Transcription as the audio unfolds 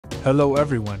Hello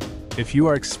everyone. If you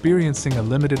are experiencing a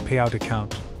limited payout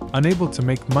account, unable to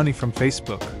make money from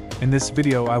Facebook, in this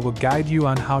video I will guide you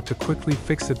on how to quickly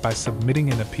fix it by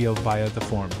submitting an appeal via the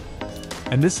form.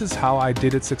 And this is how I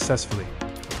did it successfully.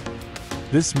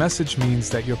 This message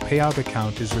means that your payout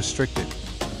account is restricted.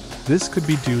 This could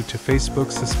be due to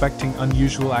Facebook suspecting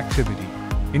unusual activity,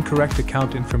 incorrect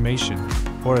account information,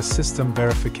 or a system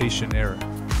verification error.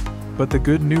 But the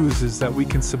good news is that we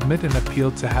can submit an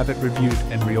appeal to have it reviewed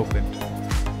and reopened.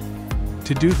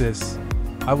 To do this,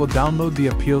 I will download the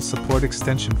appeal support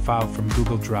extension file from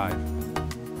Google Drive.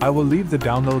 I will leave the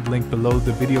download link below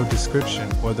the video description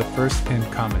or the first pinned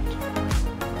comment.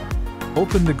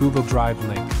 Open the Google Drive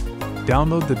link,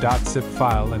 download the .zip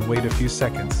file and wait a few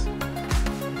seconds.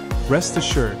 Rest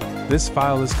assured, this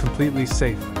file is completely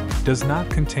safe, does not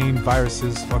contain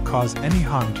viruses or cause any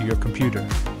harm to your computer.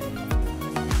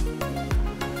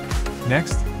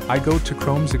 Next, I go to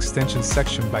Chrome's Extensions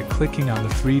section by clicking on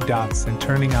the three dots and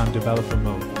turning on Developer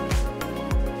Mode.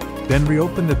 Then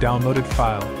reopen the downloaded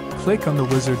file, click on the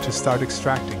wizard to start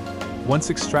extracting. Once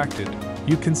extracted,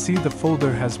 you can see the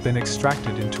folder has been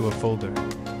extracted into a folder.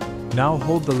 Now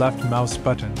hold the left mouse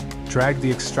button, drag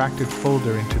the extracted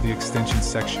folder into the Extensions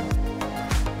section.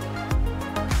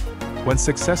 When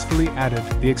successfully added,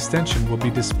 the extension will be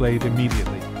displayed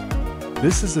immediately.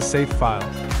 This is a safe file,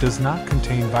 does not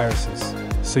contain viruses,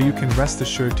 so you can rest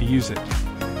assured to use it.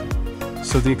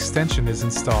 So the extension is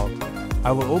installed.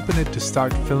 I will open it to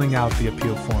start filling out the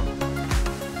appeal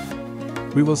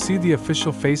form. We will see the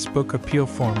official Facebook appeal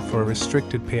form for a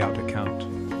restricted payout account.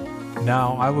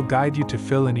 Now I will guide you to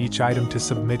fill in each item to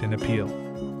submit an appeal.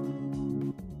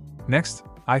 Next,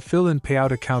 I fill in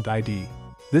Payout Account ID.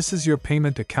 This is your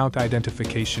payment account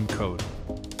identification code.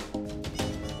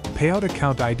 Payout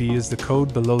Account ID is the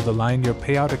code below the line your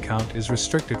payout account is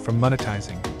restricted from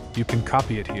monetizing. You can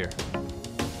copy it here.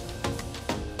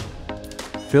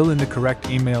 Fill in the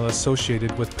correct email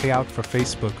associated with payout for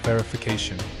Facebook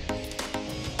verification.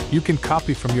 You can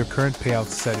copy from your current payout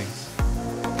settings.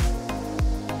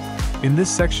 In this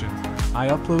section, I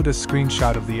upload a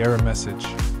screenshot of the error message,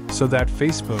 so that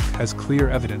Facebook has clear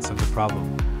evidence of the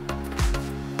problem.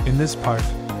 In this part,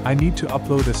 I need to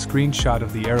upload a screenshot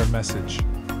of the error message.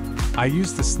 I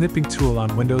use the snipping tool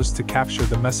on Windows to capture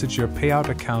the message your payout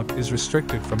account is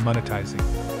restricted from monetizing.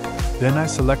 Then I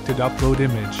selected Upload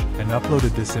Image and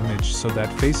uploaded this image so that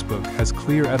Facebook has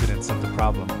clear evidence of the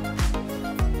problem.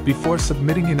 Before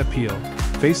submitting an appeal,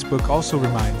 Facebook also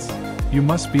reminds, you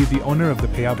must be the owner of the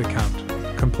payout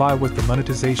account, comply with the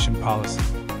monetization policy,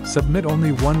 submit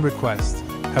only one request,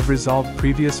 have resolved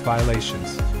previous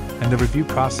violations, and the review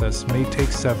process may take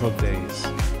several days.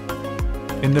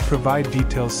 In the Provide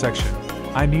Details section,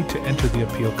 I need to enter the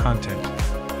appeal content.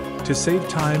 To save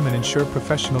time and ensure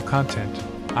professional content,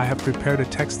 I have prepared a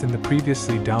text in the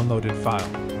previously downloaded file.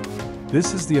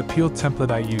 This is the appeal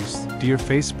template I used. Dear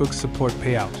Facebook Support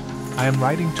Payout, I am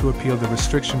writing to appeal the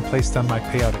restriction placed on my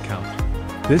payout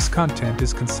account. This content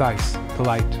is concise,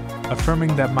 polite,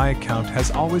 affirming that my account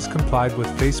has always complied with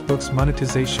Facebook's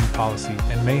monetization policy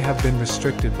and may have been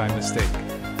restricted by mistake.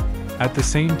 At the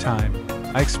same time,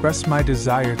 I express my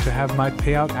desire to have my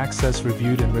payout access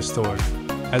reviewed and restored,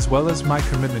 as well as my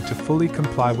commitment to fully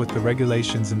comply with the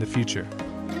regulations in the future.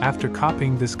 After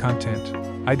copying this content,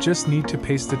 I just need to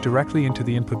paste it directly into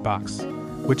the input box,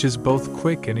 which is both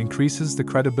quick and increases the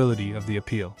credibility of the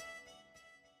appeal.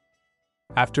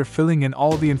 After filling in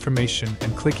all the information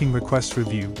and clicking Request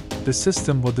Review, the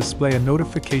system will display a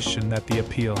notification that the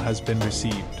appeal has been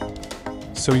received.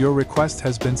 So your request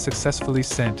has been successfully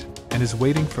sent and is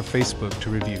waiting for Facebook to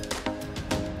review.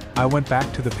 I went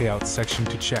back to the Payout section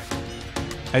to check.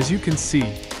 As you can see,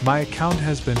 my account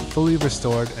has been fully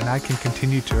restored and I can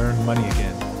continue to earn money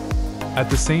again. At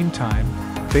the same time,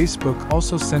 Facebook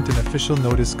also sent an official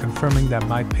notice confirming that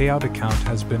my payout account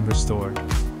has been restored.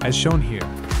 As shown here,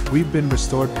 we've been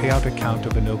restored payout account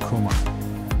of Anil Kumar.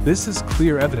 This is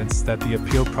clear evidence that the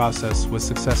appeal process was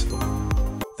successful.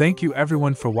 Thank you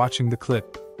everyone for watching the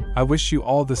clip. I wish you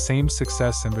all the same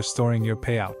success in restoring your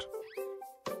payout.